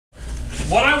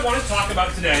what I want to talk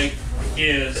about today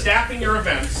is staffing your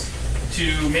events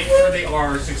to make sure they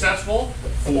are successful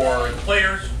for the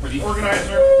players, for the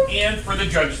organizer, and for the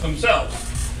judges themselves.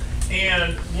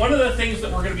 And one of the things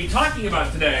that we're going to be talking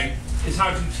about today is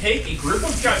how to take a group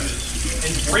of judges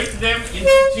and break them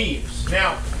into teams.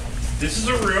 Now, this is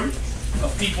a room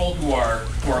of people who are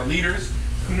leaders,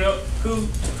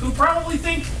 who probably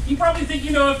think you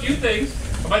know a few things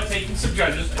about taking some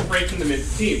judges and breaking them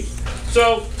into teams.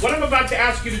 So what I'm about to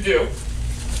ask you to do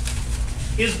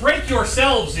is break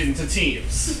yourselves into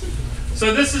teams.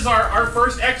 So this is our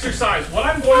first exercise. What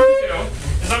I'm going to do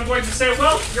is I'm going to say,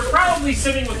 well, you're probably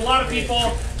sitting with a lot of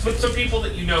people, with some people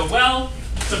that you know well,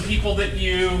 some people that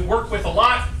you work with a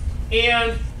lot,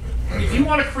 and if you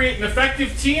want to create an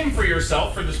effective team for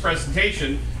yourself for this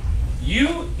presentation,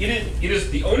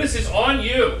 the onus is on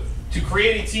you to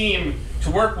create a team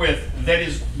to work with that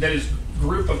is a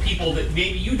group of people that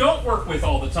maybe you don't work with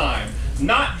all the time,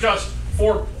 not just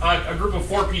a group of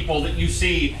 4 people that you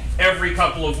see every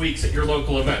couple of weeks at your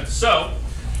local events. So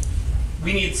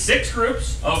we need 6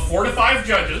 groups of 4 to 5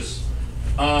 judges.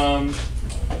 Go.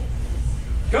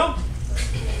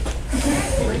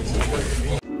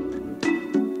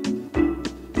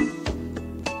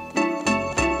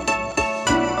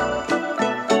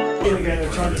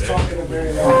 Again, trying to talk in a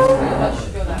very long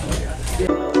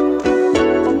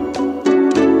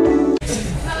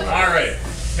All right,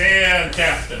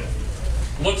 fantastic.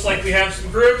 Looks like we have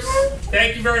some groups.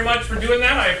 Thank you very much for doing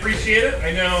that. I appreciate it.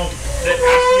 I know that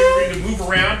asking everybody to move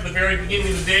around at the very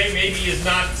beginning of the day maybe is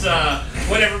not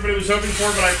what everybody was hoping for,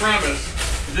 but I promise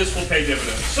this will pay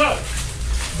dividends. So,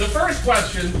 the first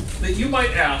question that you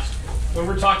might ask when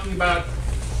we're talking about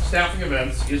staffing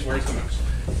events is, where's the mouse?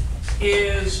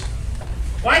 Is,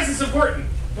 why is this important?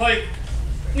 Like,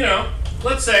 you know,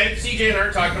 let's say CJ and I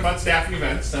are talking about staffing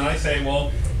events, and I say,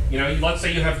 well, you know, let's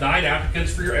say you have 9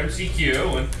 applicants for your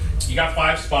MCQ, and you got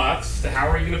 5 spots. How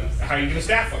are you gonna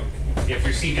staff them? If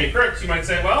you're CJ Crooks, you might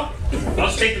say, well, I'll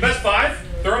just take the best 5,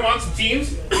 throw them on some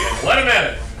teams, and let them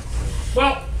at it.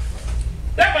 Well,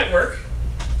 that might work,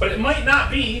 but it might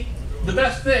not be the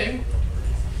best thing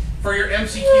for your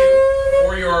MCQ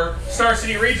or your Star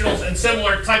City Regionals and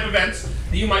similar type events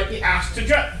that you might be asked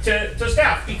to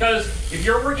staff. Because if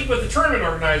you're working with a tournament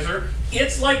organizer,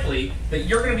 it's likely that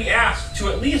you're going to be asked to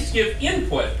at least give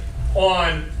input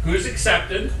on who's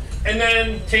accepted, and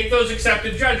then take those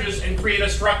accepted judges and create a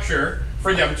structure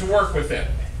for them to work within.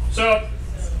 So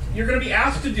you're going to be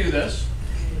asked to do this,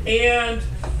 and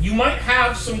you might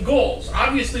have some goals.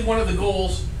 Obviously, one of the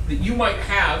goals that you might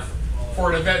have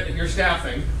for an event that you're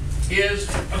staffing is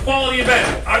a quality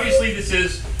event. Obviously, this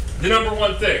is the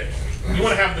 #1 thing. You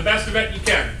want to have the best event you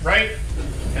can, right?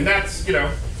 And that's, you know,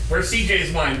 where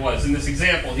CJ's mind was in this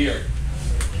example here.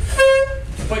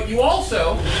 But you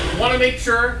also want to make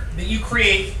sure that you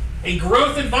create a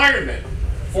growth environment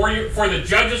for the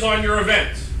judges on your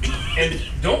event. And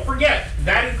don't forget,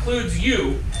 that includes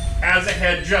you as a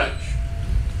head judge.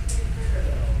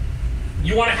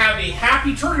 You want to have a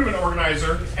happy tournament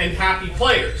organizer and happy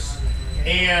players.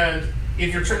 And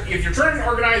if your tournament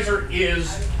organizer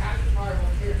is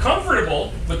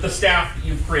comfortable with the staff that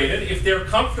you've created, if they're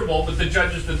comfortable with the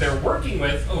judges that they're working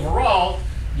with overall,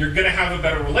 you're going to have a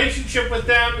better relationship with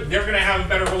them. They're going to have a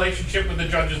better relationship with the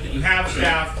judges that you have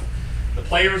staffed. The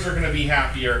players are going to be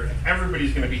happier.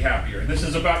 Everybody's going to be happier. This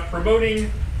is about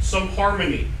promoting some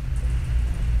harmony.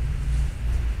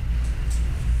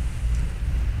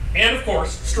 And of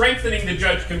course, strengthening the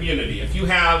judge community. If you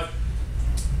have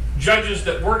judges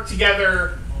that work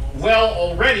together well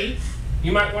already,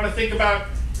 you might want to think about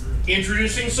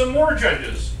introducing some more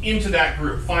judges into that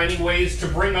group, finding ways to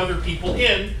bring other people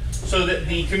in so that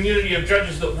the community of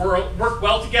judges that work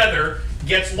well together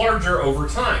gets larger over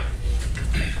time.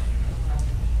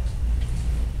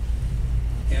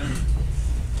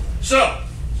 So,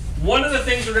 one of the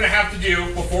things we're going to have to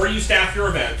do before you staff your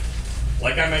event,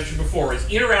 like I mentioned before, is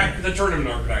interact with the tournament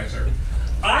organizer.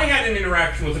 I had an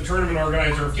interaction with a tournament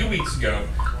organizer a few weeks ago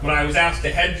when I was asked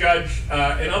to head judge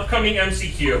an upcoming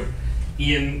MCQ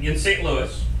in St.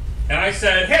 Louis. And I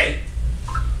said, hey,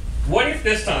 what if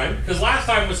this time, because last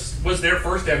time was their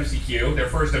first MCQ, their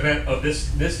first event of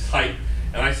this type,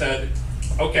 and I said,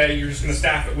 okay, you're just going to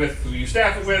staff it with who you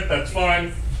staff it with, that's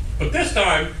fine. But this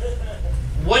time,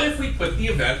 what if we put the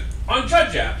event on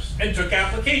Judge Apps and took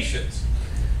applications?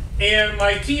 And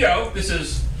my TO, this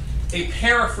is a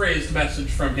paraphrased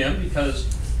message from him, because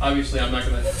obviously I'm not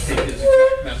going to take his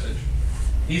exact message.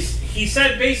 He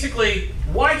said basically,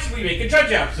 why should we make a Judge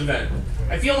Apps event?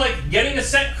 I feel like getting a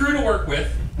set crew to work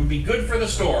with would be good for the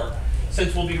store,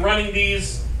 since we'll be running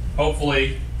these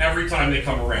hopefully every time they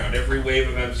come around. Every wave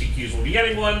of MCQs will be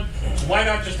getting one. So why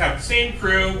not just have the same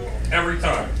crew every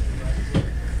time?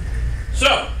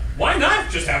 So, why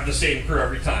not just have the same crew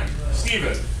every time?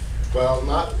 Steven? Well,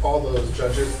 not all those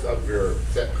judges of your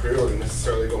set crew are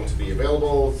necessarily going to be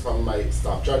available. Some might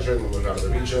stop judging and move out of the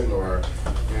region, or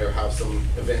have some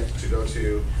event to go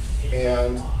to.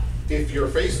 And if you're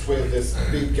faced with this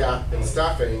big gap in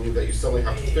staffing that you suddenly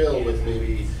have to fill with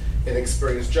maybe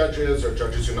inexperienced judges or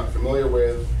judges you're not familiar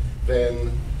with,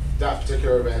 then that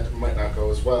particular event might not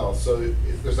go as well. So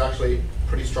there's actually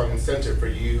pretty strong incentive for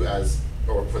you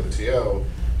or for the TO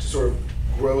to sort of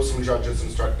grow some judges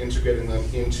and start integrating them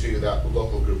into that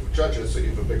local group of judges so you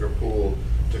have a bigger pool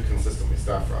to consistently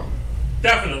staff from.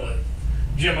 Definitely.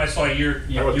 Jim, I saw you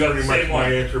have the same one.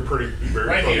 My answer very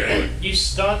right here. You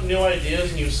stunt new ideas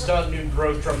and you stunt new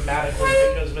growth dramatically,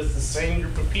 because if it's the same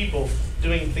group of people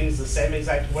doing things the same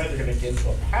exact way, they're going to get into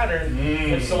a pattern.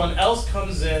 If someone else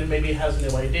comes in, maybe has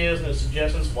new ideas, new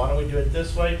suggestions, why don't we do it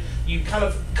this way? You kind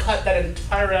of cut that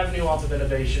entire avenue off of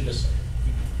innovation just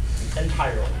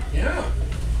entirely. Yeah.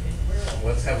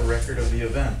 Let's have a record of the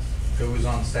event. Who was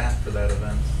on staff for that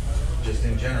event? Just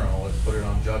in general, let's put it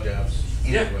on Judge Apps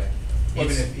anyway. Yeah.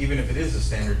 Even if it is a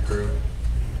standard crew,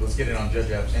 let's get it on Judge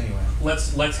Apps anyway.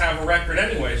 Let's have a record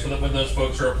anyway, so that when those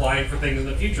folks are applying for things in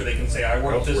the future, they can say, I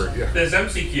worked this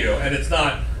MCQ, and it's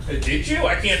not, did you?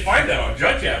 I can't find that on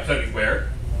Judge Apps anywhere.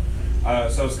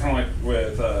 So it's kind of like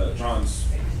with John's,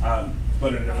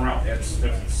 but in a different route. It's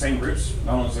the same groups,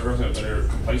 not only is the groups, but they're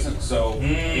complacent. So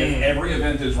if every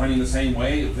event is running the same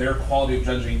way, their quality of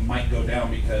judging might go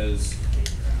down because,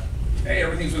 hey,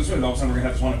 everything's been smooth. All of a sudden, we're going to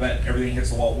have this one event. Everything hits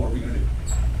the wall. What are we going to do?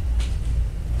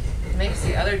 It makes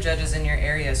the other judges in your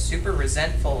area super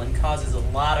resentful and causes a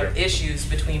lot of issues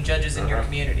between judges in your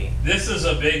community. This is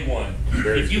a big one.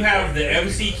 If you have the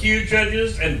MCQ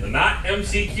judges and the not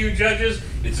MCQ judges,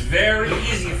 it's very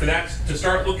easy for that to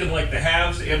start looking like the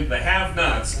haves and the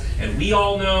have-nots, and we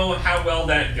all know how well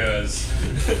that goes.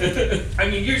 I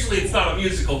mean, usually it's not a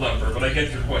musical number, but I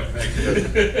get your point.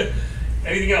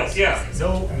 Anything else? Yeah.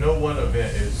 No one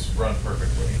event is run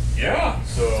perfectly. Yeah.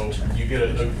 So you get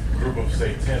a group of,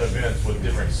 say, 10 events with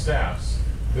different staffs.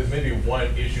 There's maybe one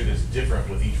issue that's different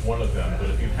with each one of them, but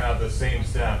if you have the same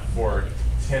staff for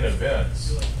 10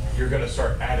 events, you're going to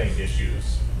start adding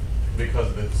issues because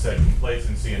of the said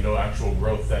complacency and no actual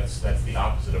growth. That's the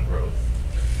opposite of growth.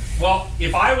 Well,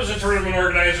 if I was a tournament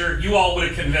organizer, you all would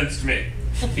have convinced me,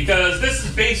 because this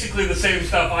is basically the same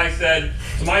stuff I said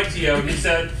to my TO, and he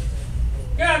said,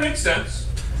 yeah, it makes sense.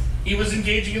 He was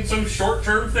engaging in some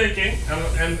short-term thinking,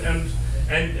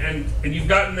 and you've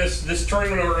gotten this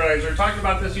tournament organizer talking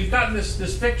about this. You've gotten this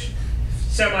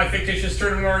semi-fictitious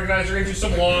tournament organizer into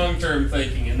some long-term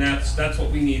thinking, and that's what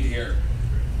we need here.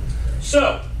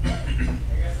 So,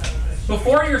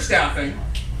 before you're staffing,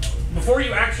 before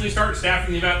you actually start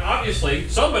staffing the event, obviously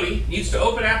somebody needs to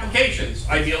open applications,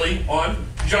 ideally on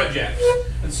Judge Apps.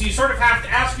 And so you sort of have to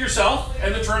ask yourself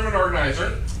and the tournament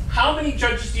organizer, how many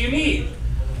judges do you need?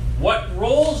 What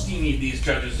roles do you need these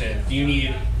judges in? Do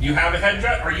you have a head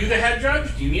judge? Are you the head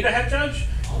judge? Do you need a head judge?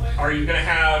 Are you going to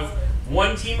have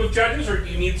one team of judges, or do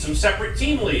you need some separate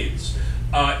team leads?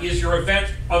 Is your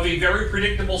event of a very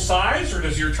predictable size, or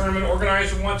does your tournament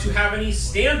organizer want to have any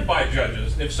standby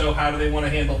judges? And if so, how do they want to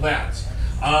handle that?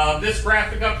 This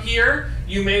graphic up here,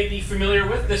 you may be familiar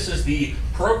with. This is the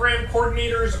program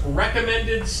coordinator's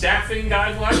recommended staffing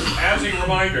guidelines. As a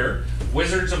reminder,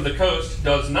 Wizards of the Coast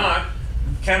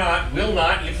cannot, will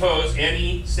not impose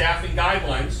any staffing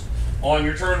guidelines on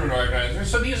your tournament organizer.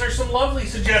 So these are some lovely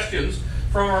suggestions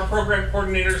from our program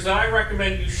coordinators that I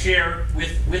recommend you share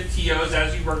with TOs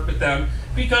as you work with them,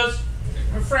 because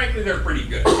frankly they're pretty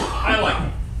good. I like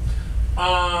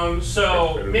them.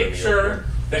 So make sure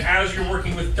that as you're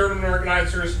working with tournament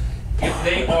organizers,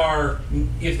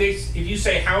 if you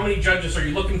say, how many judges are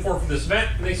you looking for this event,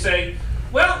 and they say,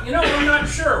 well, I'm not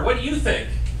sure, what do you think?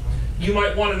 You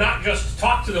might want to not just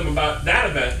talk to them about that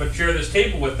event, but share this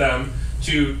table with them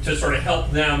to sort of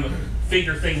help them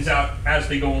figure things out as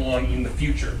they go along in the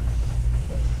future.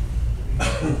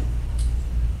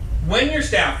 When you're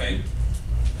staffing,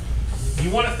 you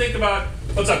want to think about,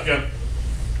 what's up, Jim?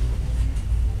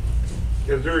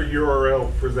 Is there a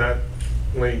URL for that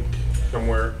link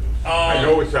somewhere? I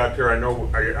know it's out there. I know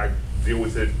I deal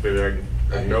with it, but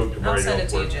I know to I'll send it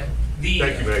to you, Jim.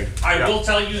 Thank you, Meg. I will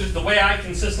tell you that the way I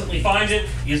consistently find it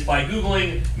is by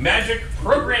Googling Magic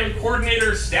Program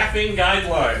Coordinator Staffing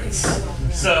Guidelines.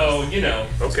 So,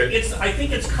 Okay. I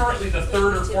think it's currently the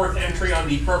 3rd or 4th entry on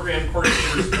the Program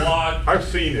Coordinator's blog. I've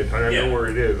seen it. I know where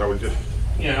it is. I was just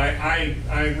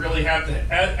I really have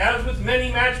to, as with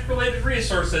many Magic-related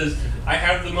resources, I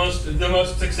have the most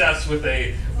success with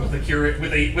a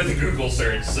Google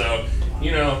search. So,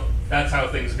 that's how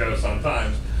things go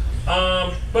sometimes.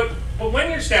 But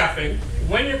when you're staffing,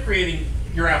 when you're creating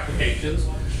your applications,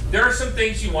 there are some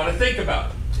things you want to think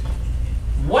about.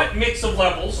 What mix of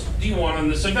levels do you want on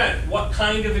this event? What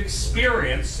kind of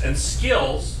experience and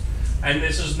skills, and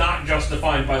this is not just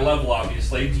defined by level,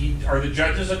 obviously, are the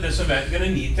judges at this event going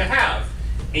to need to have?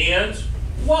 And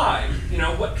why?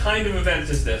 What kind of event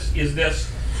is this? Is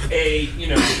this an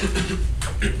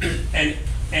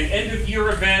end-of-year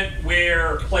event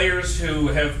where players who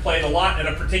have played a lot at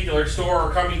a particular store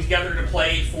are coming together to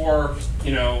play for,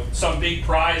 some big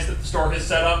prize that the store has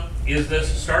set up? Is this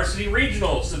Star City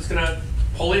Regionals that's going to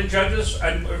pull in judges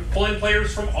and pull in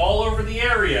players from all over the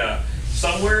area,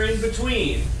 somewhere in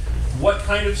between? What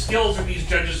kind of skills are these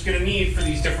judges going to need for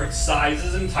these different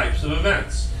sizes and types of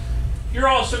events? You're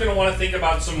also going to want to think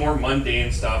about some more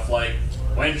mundane stuff like,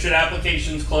 when should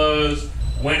applications close?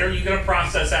 When are you going to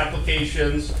process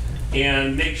applications?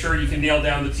 And make sure you can nail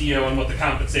down the TO on what the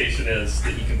compensation is,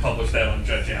 that you can publish that on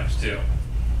Judge Apps too.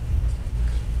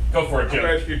 Go for it, Jim. I'm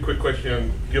going to ask you a quick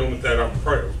question dealing with that.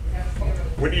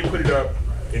 When do you put it up?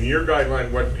 In your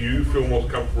guideline, what do you feel most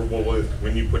comfortable with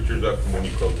when you put yours up and when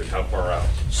you close it? How far out?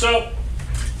 So,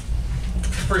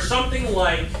 for something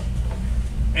like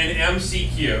an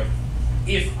MCQ,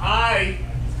 if I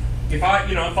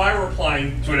were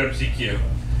applying to an MCQ,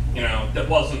 that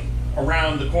wasn't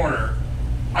around the corner,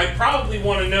 I'd probably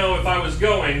want to know if I was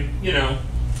going,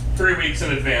 3 weeks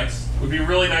in advance. It would be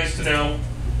really nice to know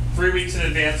 3 weeks in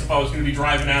advance if I was going to be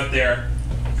driving out there,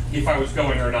 if I was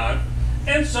going or not.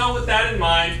 And so with that in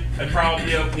mind, I'd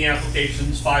probably open the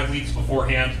applications 5 weeks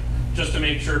beforehand, just to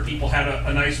make sure people had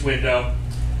a nice window,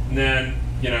 and then,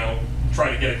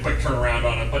 try to get a quick turnaround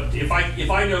on it. But if I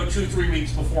know 2-3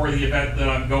 weeks before the event that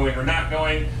I'm going or not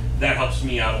going, that helps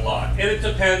me out a lot. And it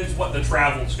depends what the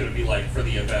travel is going to be like for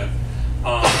the event.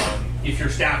 If you're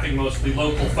staffing mostly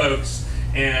local folks,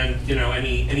 and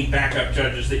any backup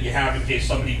judges that you have in case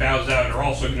somebody bows out are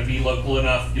also going to be local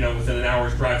enough, within an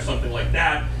hour's drive, something like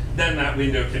that, then that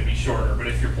window can be shorter. But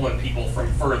if you're pulling people from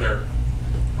further,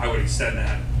 I would extend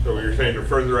that. So what you're saying, the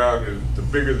further out, the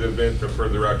bigger the event, the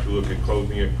further out you look at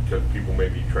closing it because people may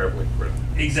be traveling for it.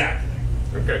 Exactly.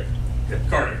 Okay. Yeah.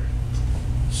 Carter.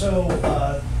 So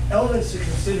elements to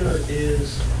consider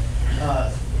is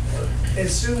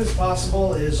as soon as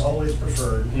possible is always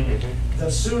preferred. Mm-hmm.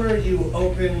 The sooner you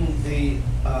open the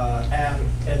app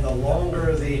and the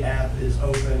longer the app is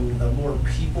open, the more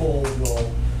people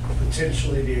will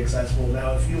potentially be accessible.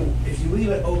 Now, if you leave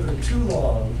it open too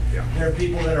long, there are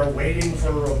people that are waiting for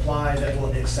a reply that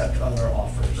will accept other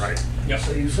offers. Right. Yep.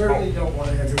 So you certainly don't want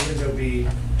to have your window be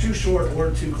too short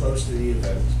or too close to the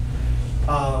event.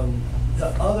 The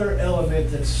other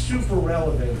element that's super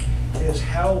relevant is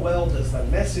how well does the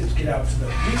message get out to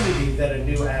the community that a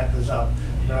new app is up.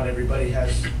 Not everybody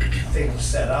has things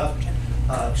set up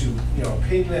to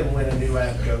ping them when a new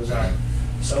app goes up.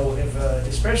 So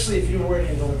especially if you're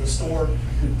working with a store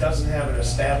who doesn't have an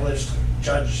established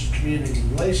judge-community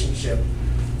relationship,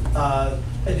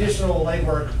 additional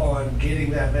legwork on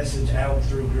getting that message out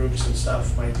through groups and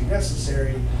stuff might be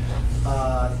necessary.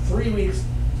 3 weeks,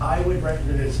 I would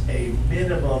recommend as a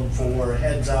minimum for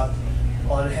heads up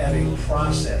on having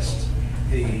processed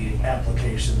the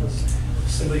applications,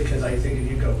 simply because I think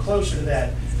if you go closer to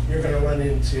that, you're going to run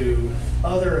into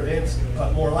other events,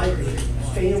 but more likely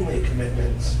family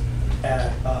commitments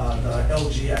at the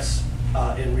LGS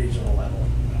in regional level.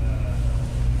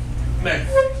 Meg.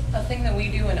 A thing that we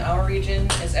do in our region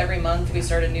is every month we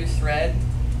start a new thread,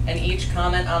 and each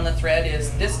comment on the thread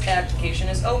is, this application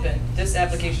is open, this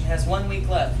application has 1 week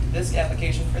left, this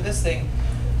application for this thing,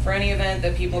 for any event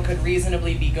that people could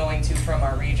reasonably be going to from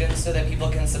our region, so that people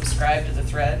can subscribe to the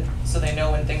thread so they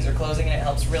know when things are closing, and it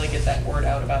helps really get that word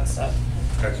out about stuff.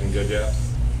 That's in good, yeah.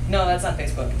 No, that's on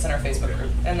Facebook. It's in our Facebook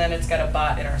group. And then it's got a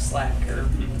bot in our Slack or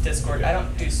Discord. I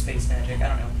don't do space magic. I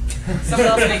don't know. Someone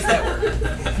else makes that work.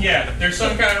 Yeah, there's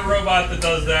some kind of robot that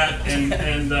does that,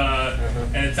 and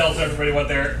it tells everybody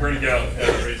where to go.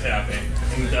 Everybody's happy.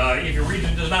 And if your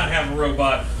region does not have a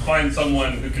robot, find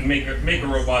someone who can make a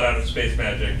robot out of space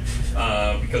magic,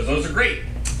 because those are great.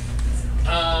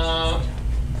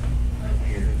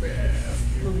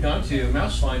 Moving on to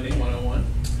mouse finding 101.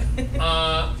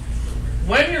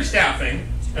 When you're staffing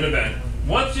an event,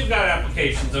 once you've got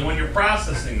applications and when you're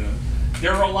processing them,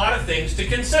 there are a lot of things to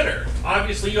consider.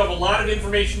 Obviously, you have a lot of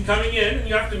information coming in, and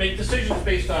you have to make decisions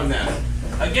based on that.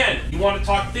 Again, you want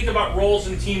to think about roles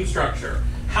and team structure.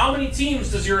 How many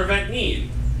teams does your event need?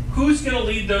 who's going to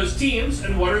lead those teams,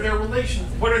 and what are their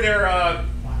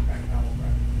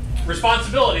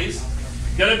responsibilities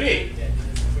going to be?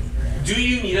 Do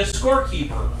you need a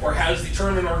scorekeeper, or has the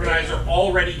tournament organizer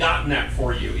already gotten that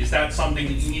for you? Is that something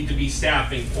that you need to be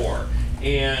staffing for?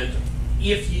 And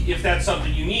if that's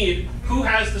something you need, who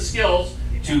has the skills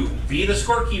to be the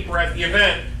scorekeeper at the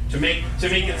event to make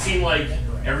it seem like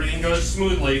everything goes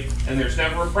smoothly and there's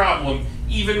never a problem,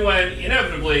 even when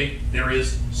inevitably there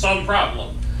is some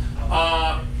problem?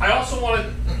 I also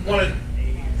want to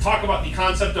talk about the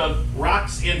concept of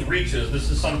rocks and reaches. This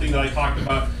is something that I talked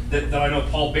about, that I know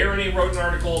Paul Barony wrote an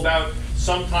article about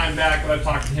some time back, that I've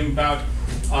talked to him about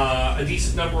a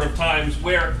decent number of times,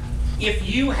 where if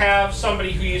you have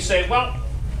somebody who you say, well,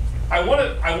 I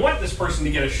want this person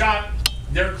to get a shot,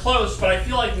 they're close, but I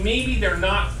feel like maybe they're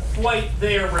not quite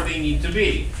there where they need to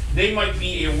be. They might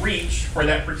be a reach for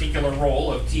that particular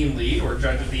role of team lead or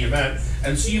judge of the event,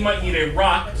 and so you might need a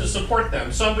rock to support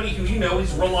them. Somebody who you know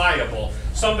is reliable.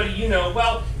 Somebody you know,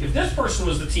 well, if this person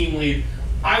was the team lead,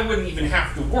 I wouldn't even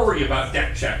have to worry about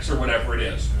deck checks or whatever it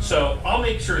is. So I'll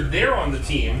make sure they're on the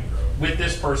team with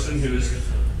this person who's,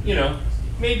 you know,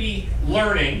 maybe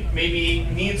learning, maybe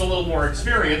needs a little more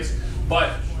experience,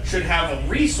 but should have a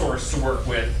resource to work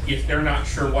with if they're not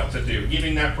sure what to do.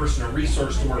 Giving that person a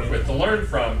resource to work with, to learn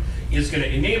from, is going to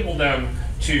enable them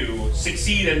to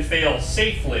succeed and fail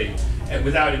safely and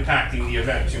without impacting the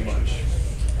event too much.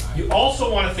 You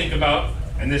also want to think about,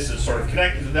 and this is sort of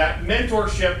connected to that,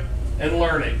 mentorship and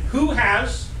learning. Who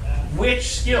has which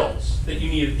skills that you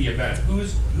need at the event?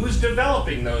 Who's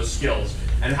developing those skills?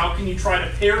 And how can you try to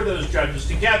pair those judges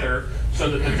together so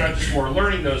that the judges who are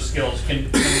learning those skills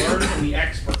can learn from the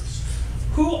experts?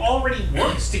 Who already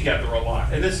works together a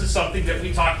lot? And this is something that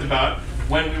we talked about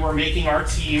when we were making our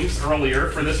teams earlier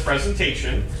for this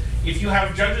presentation. If you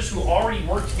have judges who already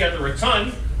work together a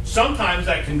ton, sometimes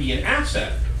that can be an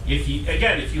asset. If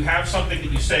you have something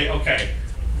that you say, okay,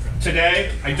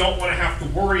 today I don't want to have to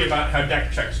worry about how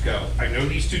deck checks go. I know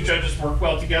these two judges work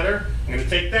well together. I'm going to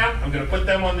take them, I'm going to put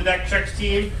them on the deck checks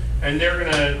team, and they're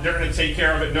gonna take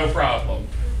care of it, no problem.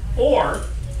 Or,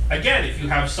 again, if you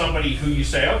have somebody who you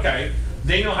say, okay,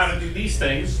 they know how to do these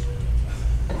things,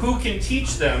 who can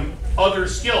teach them other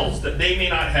skills that they may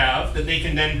not have that they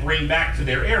can then bring back to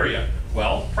their area?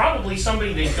 Well, probably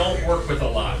somebody they don't work with a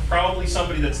lot, probably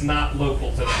somebody that's not local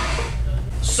to them.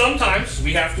 Sometimes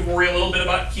we have to worry a little bit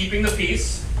about keeping the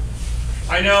peace.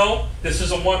 I know this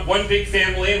is a one big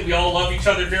family and we all love each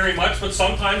other very much, but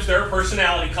sometimes there are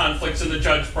personality conflicts in the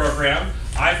judge program.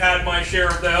 I've had my share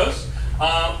of those.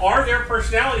 Are there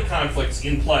personality conflicts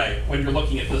in play when you're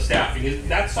looking at the staffing? Is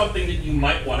that something that you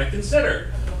might want to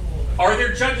consider? Are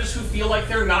there judges who feel like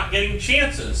they're not getting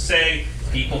chances? Say,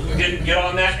 people who didn't get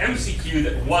on that MCQ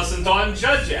that wasn't on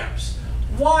judge apps.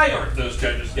 Why aren't those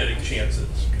judges getting chances?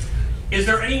 Is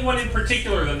there anyone in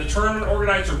particular that the tournament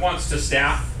organizer wants to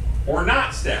staff or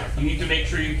not staff? You need to make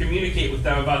sure you communicate with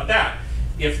them about that.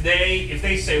 If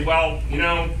they say, well, you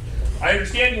know, I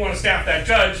understand you want to staff that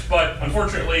judge, but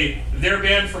unfortunately they're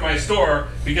banned from my store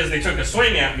because they took a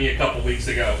swing at me a couple weeks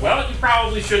ago. Well, you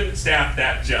probably shouldn't staff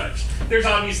that judge. There's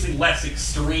obviously less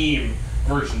extreme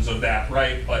versions of that,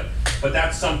 right? But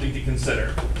that's something to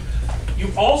consider.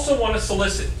 You also want to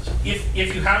solicit,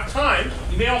 if you have time,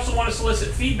 you may also want to solicit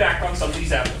feedback on some of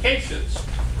these applications.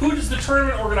 Who does the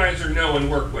tournament organizer know and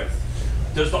work with?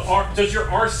 Does your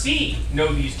RC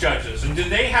know these judges? And do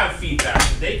they have feedback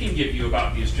that they can give you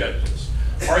about these judges?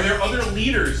 Are there other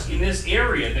leaders in this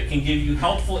area that can give you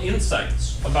helpful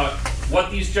insights about what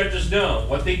these judges know,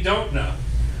 what they don't know?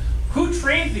 Who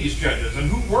trained these judges and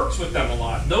who works with them a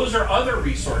lot? Those are other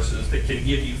resources that can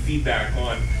give you feedback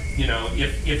on, you know,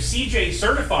 if CJ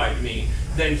certified me,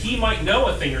 then he might know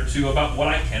a thing or two about what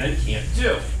I can and can't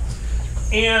do.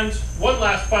 And one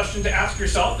last question to ask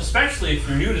yourself, especially if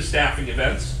you're new to staffing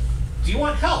events, do you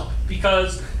want help?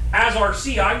 Because as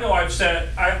RC, I know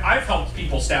I've helped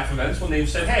people staff events when they've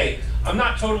said, hey, I'm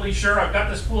not totally sure, I've got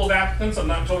this pool of applicants, I'm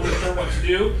not totally sure what to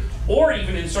do. Or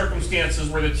even in circumstances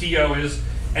where the TO is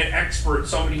an expert,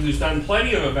 somebody who's done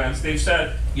plenty of events, they've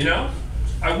said, you know,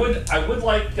 I would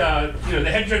like, you know, the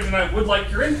head judge and I would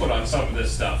like your input on some of this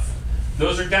stuff.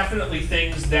 Those are definitely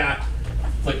things that,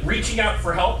 like reaching out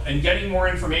for help and getting more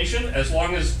information, as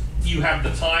long as you have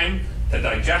the time to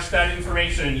digest that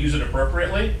information and use it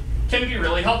appropriately, can be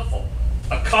really helpful.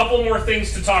 A couple more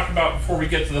things to talk about before we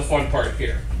get to the fun part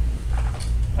here.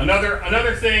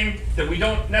 Another thing that we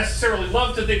don't necessarily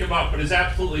love to think about, but is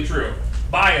absolutely true,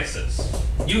 biases.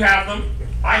 You have them,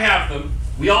 I have them,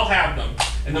 we all have them.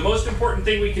 And the most important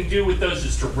thing we can do with those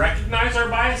is to recognize our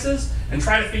biases and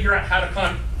try to figure out how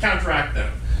to counteract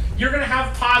them. You're going to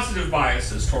have positive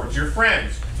biases towards your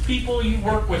friends, people you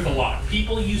work with a lot,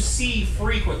 people you see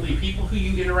frequently, people who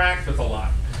you interact with a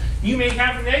lot. You may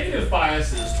have negative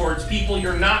biases towards people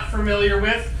you're not familiar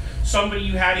with, somebody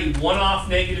you had a one-off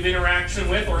negative interaction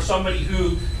with, or somebody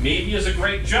who maybe is a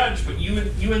great judge, but you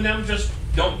and them just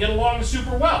don't get along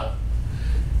super well.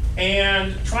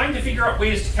 And trying to figure out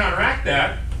ways to counteract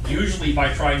that, usually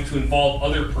by trying to involve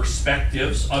other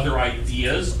perspectives, other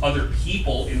ideas, other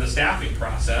people in the staffing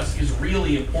process, is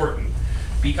really important.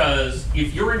 Because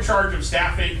if you're in charge of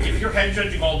staffing, if you're head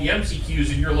judging all the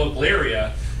MCQs in your local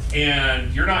area,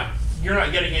 and you're not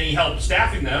getting any help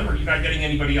staffing them, or you're not getting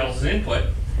anybody else's input,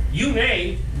 you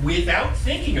may, without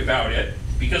thinking about it,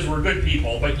 because we're good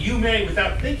people, but you may,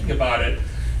 without thinking about it,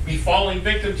 be falling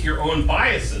victim to your own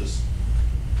biases.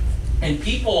 And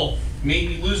people may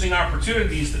be losing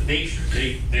opportunities that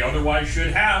they otherwise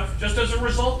should have, just as a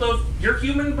result of your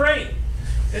human brain.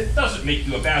 It doesn't make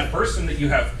you a bad person that you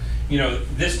have,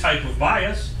 this type of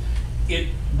bias.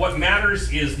 What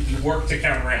matters is that you work to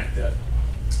counteract it.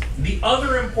 The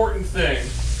other important thing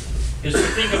is to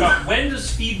think about, when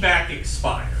does feedback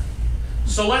expire?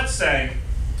 So let's say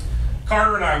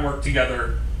Carter and I worked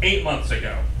together 8 months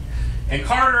ago, and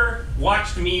Carter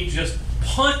watched me just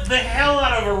punt the hell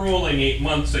out of a ruling 8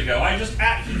 months ago. I just,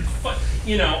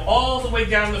 all the way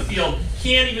down the field,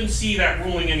 can't even see that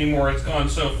ruling anymore, it's gone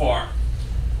so far.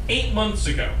 8 months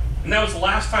ago, and that was the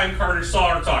last time Carter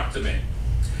saw or talked to me.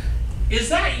 Is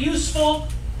that useful?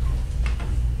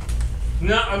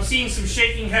 No, I'm seeing some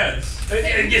shaking heads.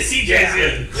 And yes, CJ's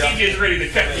in. CJ's ready to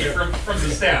cut me from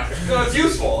the staff. No, it's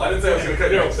useful. I didn't say I was going to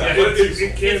cut you off.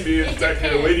 It can be. In fact,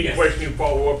 a leading question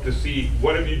follow up to see,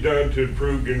 what have you done to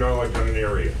improve your knowledge on an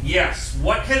area? Yes.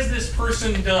 What has this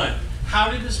person done? How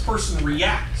did this person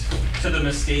react to the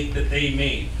mistake that they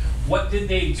made? What did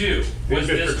they do? Did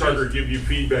Mr. Carter give you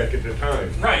feedback at the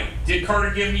time? Right. Did Carter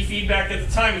give me feedback at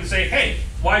the time and say, hey,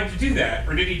 why'd you do that?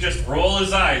 Or did he just roll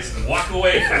his eyes and walk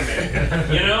away from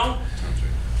me?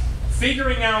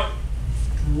 Figuring out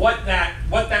what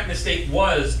that mistake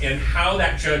was and how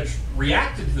that judge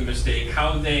reacted to the mistake,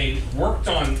 how they worked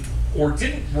on or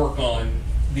didn't work on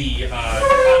the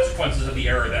consequences of the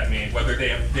error that made, whether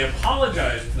they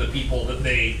apologized to the people that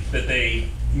they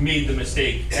made the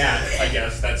mistake at. I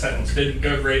guess that sentence didn't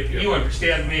go great. You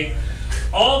understand me.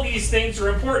 All these things are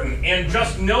important, and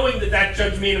just knowing that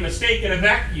judge made a mistake in a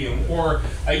vacuum, or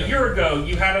a year ago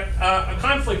you had a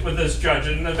conflict with this judge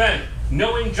at an event,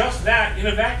 knowing just that in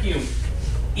a vacuum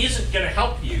isn't going to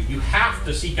help you. You have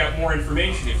to seek out more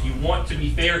information if you want to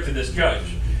be fair to this judge.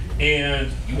 And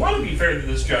you want to be fair to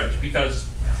this judge, because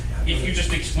if you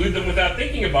just exclude them without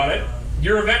thinking about it,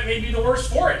 your event may be the worse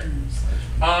for it.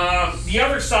 The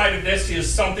other side of this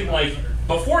is something like,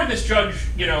 before this judge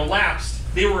lapsed,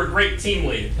 they were a great team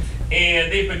lead,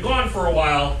 and they've been gone for a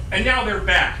while, and now they're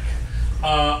back.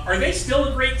 Are they still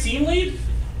a great team lead?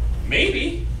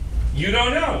 Maybe. You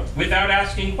don't know without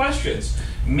asking questions.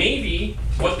 Maybe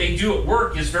what they do at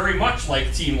work is very much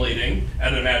like team leading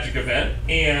at a Magic event,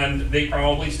 and they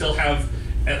probably still have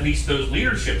at least those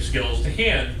leadership skills to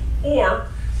hand. Or,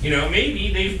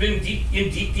 maybe they've been in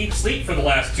deep sleep for the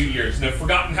last 2 years and have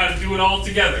forgotten how to do it all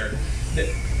together.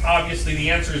 Obviously,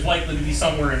 the answer is likely to be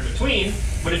somewhere in between,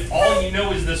 but if all you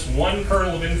know is this one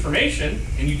kernel of information,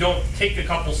 and you don't take a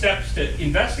couple steps to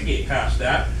investigate past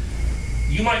that,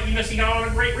 you might be missing out on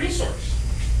a great resource.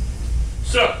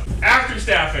 So, after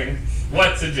staffing,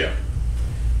 what to do?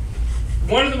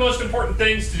 One of the most important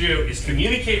things to do is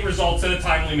communicate results in a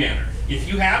timely manner. If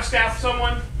you have staffed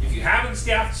someone, if you haven't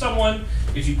staffed someone,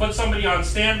 if you put somebody on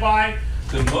standby,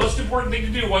 the most important thing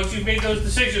to do once you've made those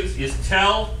decisions is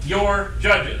tell your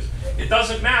judges. It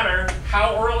doesn't matter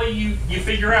how early you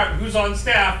figure out who's on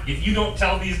staff if you don't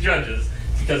tell these judges,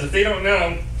 because if they don't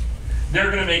know,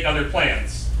 they're going to make other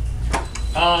plans.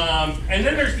 And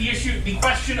then there's the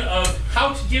question of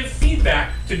how to give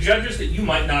feedback to judges that you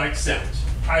might not accept.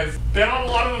 I've been on a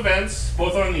lot of events,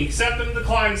 both on the accept and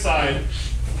decline side,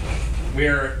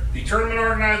 where the tournament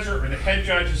organizer or the head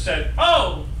judge has said,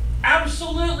 oh,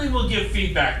 absolutely we'll give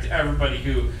feedback to everybody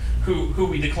who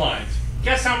we declined.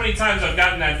 Guess how many times I've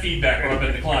gotten that feedback when I've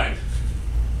been declined?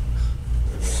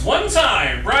 One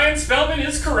time. Brian Spellman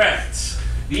is correct.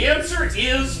 The answer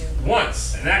is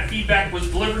once, and that feedback was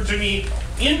delivered to me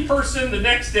in person the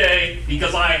next day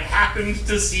because I happened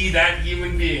to see that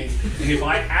human being. And if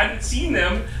I hadn't seen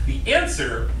them, the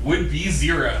answer would be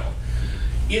 0.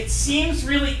 It seems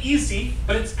really easy,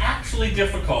 but it's actually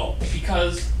difficult,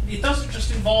 because it doesn't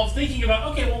just involve thinking about,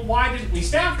 okay, well, why didn't we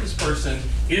staff this person?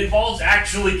 It involves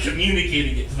actually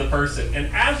communicating it to the person.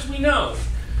 And as we know,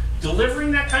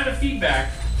 delivering that kind of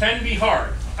feedback can be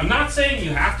hard. I'm not saying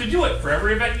you have to do it for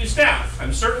every event you staff.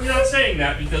 I'm certainly not saying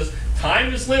that because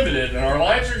time is limited and our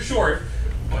lives are short,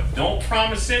 but don't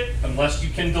promise it unless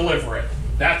you can deliver it.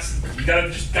 You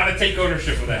gotta take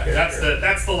ownership of that.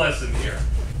 That's the lesson here.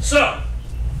 So,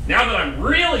 now that I'm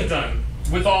really done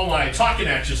with all my talking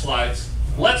at you slides,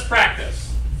 let's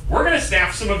practice. We're gonna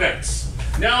staff some events.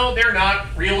 No, they're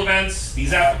not real events.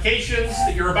 These applications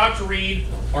that you're about to read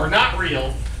are not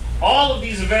real. All of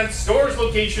these events, stores,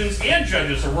 locations, and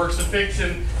judges are works of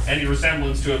fiction. Any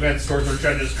resemblance to events, stores, or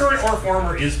judges, current or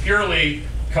former, is purely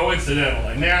coincidental.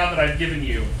 And now that I've given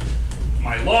you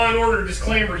my law and order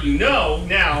disclaimer, you know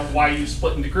now why you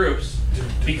split into groups.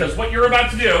 Because what you're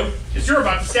about to do is you're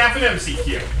about to staff an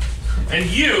MCQ. And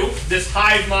you, this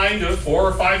hive mind of 4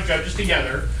 or 5 judges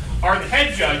together, are the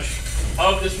head judge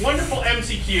of this wonderful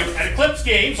MCQ at Eclipse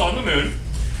Games on the Moon.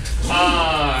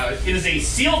 It is a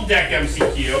sealed deck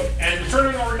MCQ, and the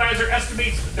tournament organizer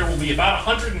estimates that there will be about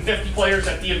 150 players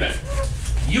at the event.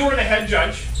 You are the head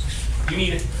judge. You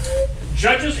need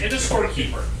judges and a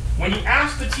scorekeeper. When you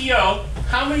ask the TO,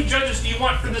 how many judges do you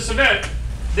want for this event?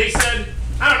 They said,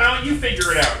 I don't know, you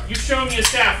figure it out. You show me a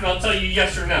staff and I'll tell you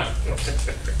yes or no.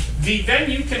 The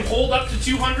venue can hold up to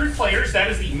 200 players. That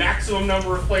is the maximum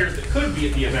number of players that could be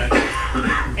at the event.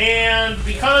 And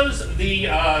because the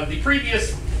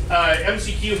previous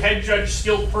MCQ head judge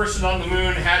skilled person on the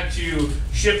Moon had to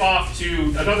ship off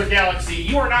to another galaxy,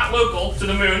 you are not local to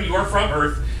the Moon, you are from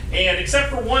Earth. And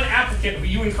except for one applicant who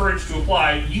you encourage to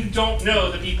apply, you don't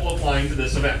know the people applying to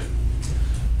this event.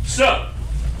 So,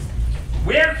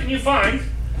 where can you find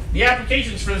the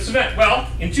applications for this event? Well,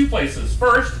 in 2 places.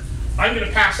 First, I'm going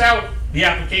to pass out the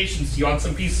applications to you on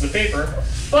some pieces of paper,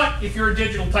 but if you're a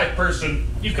digital type person,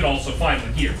 you can also find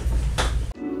them here.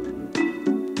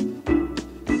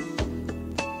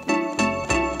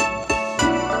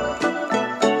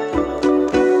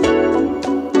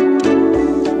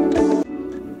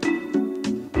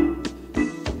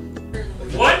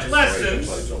 What lessons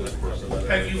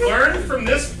have you learned from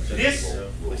this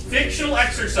fictional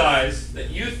exercise that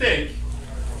you think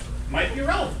might be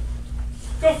relevant?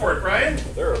 Go for it, Brian.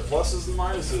 There are pluses and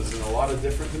minuses in a lot of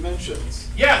different dimensions.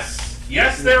 Yes,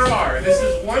 there are. This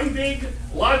is one big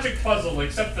logic puzzle,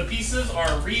 except the pieces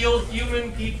are real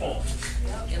human people,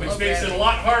 which makes it a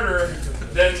lot harder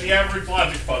than the average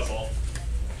logic puzzle.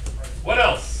 What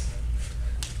else?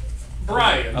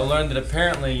 Brian. I learned that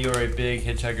apparently you are a big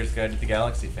Hitchhiker's Guide to the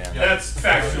Galaxy fan. That's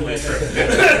factually true.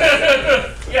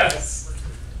 Yes.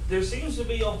 There seems to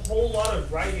be a whole lot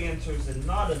of right answers and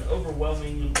not an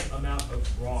overwhelming amount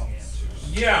of wrong answers.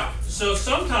 Yeah. So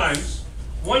sometimes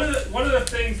one of the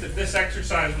things that this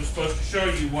exercise was supposed to show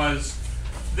you was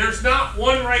there's not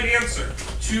one right answer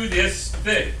to this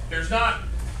thing.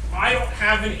 I don't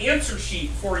have an answer sheet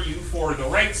for you for the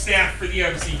right staff for the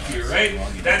MCQ,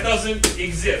 right? That doesn't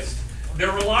exist. There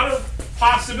are a lot of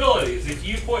possibilities. If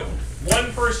you put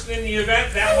one person in the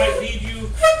event, that might lead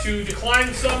you to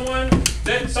decline someone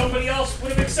that somebody else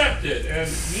would have accepted.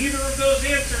 And neither of those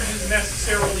answers is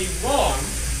necessarily wrong.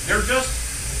 They're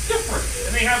just different,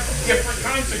 and they have different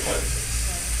consequences.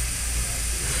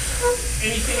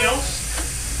 Anything else?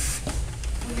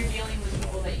 When you're dealing with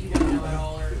people that you don't know at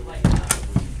all, or like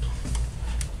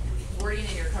wording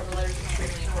in your cover letter is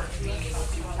extremely important to being able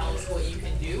to tell us what you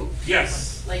can do.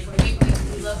 Yes. Like we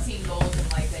love seeing goals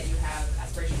and like that you have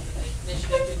aspirations and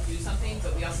initiative to do something,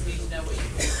 but we also need to know what you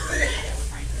can do that we're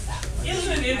trying to establish.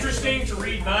 Isn't it interesting to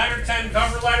read 9 or 10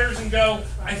 cover letters and go,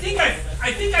 I think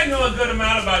I know a good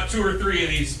amount about 2 or 3 of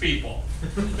these people.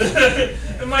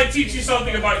 It might teach you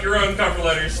something about your own cover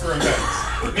letters for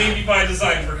events, maybe by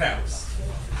design, perhaps.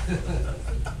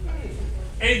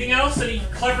 Anything else? Any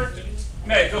clever?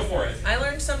 Meg, go for it. I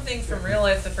learned something from real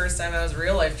life the first time I was a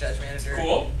real life judge manager.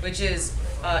 Cool. Which is,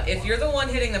 if you're the one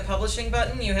hitting the publishing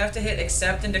button, you have to hit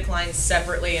accept and decline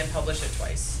separately and publish it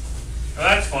twice. Oh,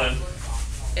 that's fun.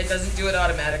 It doesn't do it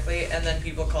automatically, and then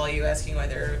people call you asking why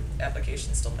their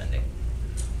application's still pending.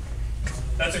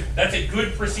 That's a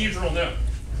good procedural note.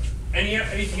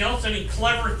 Anything else? Any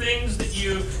clever things that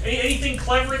anything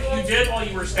clever that you did while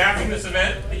you were staffing this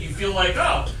event that you feel like,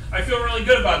 oh, I feel really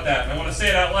good about that, and I want to say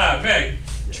it out loud? Meg.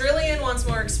 Trillian wants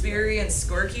more experience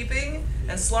scorekeeping,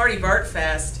 and Slarty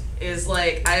Bartfast is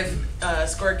like, I've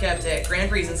score kept at Grand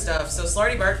Prix and stuff, so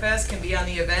Slarty Bartfast can be on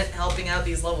the event helping out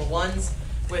these level 1s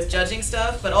with judging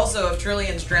stuff, but also if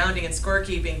Trillian's drowning in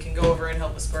scorekeeping, can go over and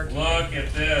help with scorekeeping. Look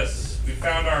at this. We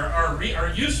found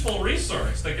our useful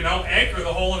resource that can help anchor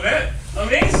the whole event.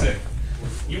 Amazing.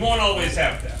 You won't always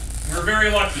have that. We're very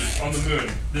lucky on the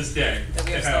Moon this day that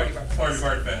we to have have Slarty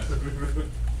Bartfast.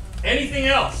 Anything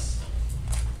else?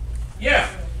 Yeah.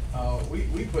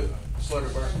 We put Slaughter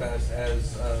Burst Fest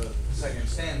as a second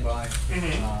standby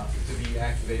to be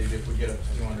activated if we get up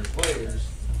to 200 players,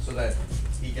 so that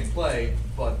he can play,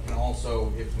 but can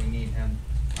also, if we need him,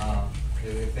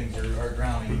 if things are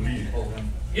drowning, we can pull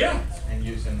him. Yeah. And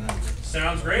use him then.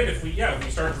 Sounds great. If we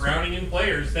start drowning in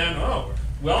players, then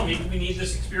well, maybe we need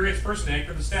this experienced person to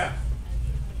anchor the staff.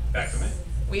 Back to me.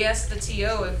 We asked the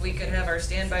TO if we could have our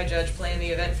standby judge play in the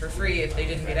event for free if they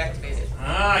didn't get activated.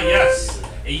 Ah, yes.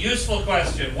 A useful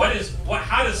question.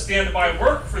 How does standby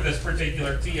work for this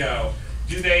particular TO?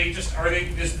 Is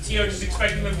the TO just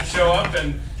expecting them to show up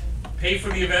and pay for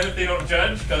the event if they don't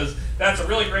judge? Because that's a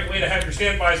really great way to have your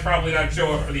standbys probably not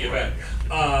show up for the event.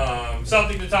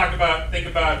 Something to think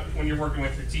about when you're working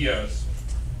with your TOs.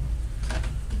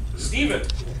 Steven.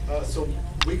 So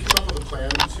we came up with a plan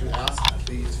to ask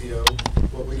the TO.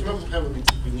 Well, we came up with a plan when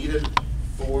we needed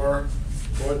four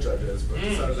judges, but we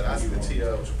decided to ask the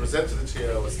TO to present to the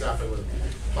TO a staffing with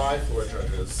 5 floor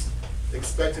judges,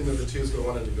 expecting that the TO is going to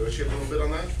want to negotiate a little bit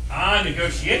on that. Ah,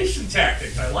 negotiation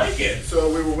tactics. I like it. So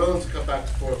we were willing to cut back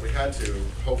to 4 if we had to.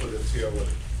 Hopefully the TO would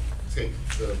take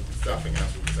the staffing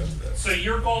as we presented this. So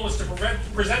your goal was to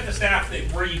present the staff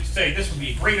where you say this would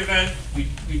be a great event, we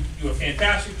do a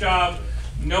fantastic job,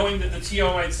 knowing that the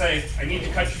TO might say, I need to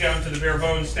cut you down to the bare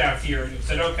bones staff here, and you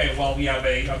said, okay, well, we have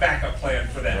a backup plan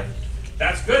for them.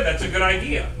 That's good. That's a good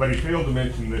idea. But he failed to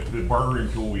mention that the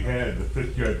bartering tool we had, the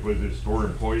 5th judge was a store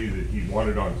employee that he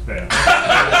wanted on staff.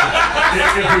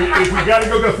 if we got to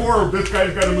go to 4, this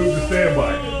guy's got to move to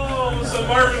standby. Oh, so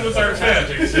Marvin was our 5th.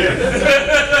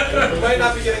 We might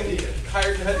not be getting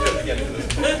hired head judge again for this.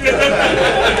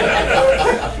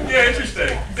 Yeah,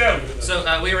 interesting. So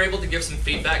we were able to give some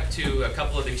feedback to a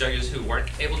couple of the judges who weren't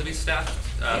able to be staffed.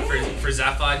 For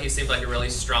Zaphod, he seemed like a really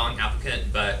strong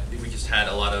applicant, but we just had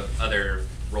a lot of other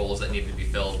roles that needed to be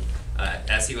filled.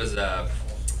 As he was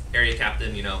area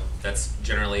captain, that's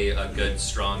generally a good,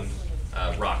 strong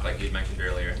rock, like you had mentioned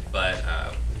earlier. But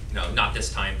not this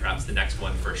time. Perhaps the next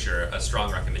one for sure. A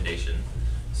strong recommendation.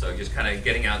 So just kind of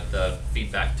getting out the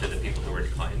feedback to the people who were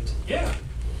declined. Yeah.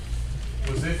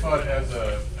 Was Zaphod as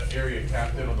an area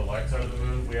captain on the light side of the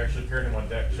moon? We actually paired him on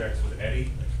deck checks with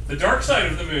Eddie. The dark side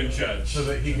of the moon, Judge. So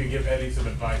that he could give Eddie some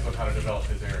advice on how to develop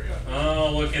his area.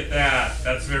 Oh, look at that.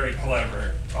 That's very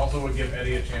clever. Also would give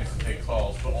Eddie a chance to take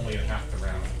calls, but only in half the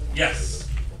round. Yes.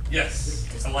 Yes.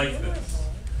 I like this.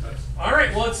 All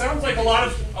right. Well, it sounds like a lot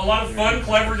of fun,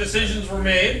 clever decisions were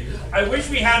made. I wish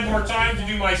we had more time to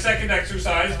do my second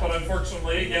exercise, but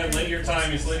unfortunately, again, linear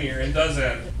time is linear and does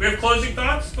end. We have closing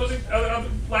thoughts?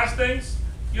 Last things?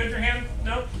 You had your hand?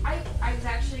 No? I was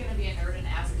actually going to be a nerd and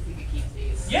ask if we could keep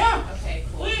these. Yeah. Okay,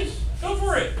 cool. Please, go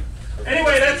for it.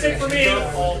 Anyway, that's it for me.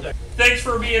 Thanks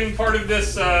for being part of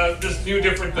this new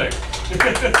different thing.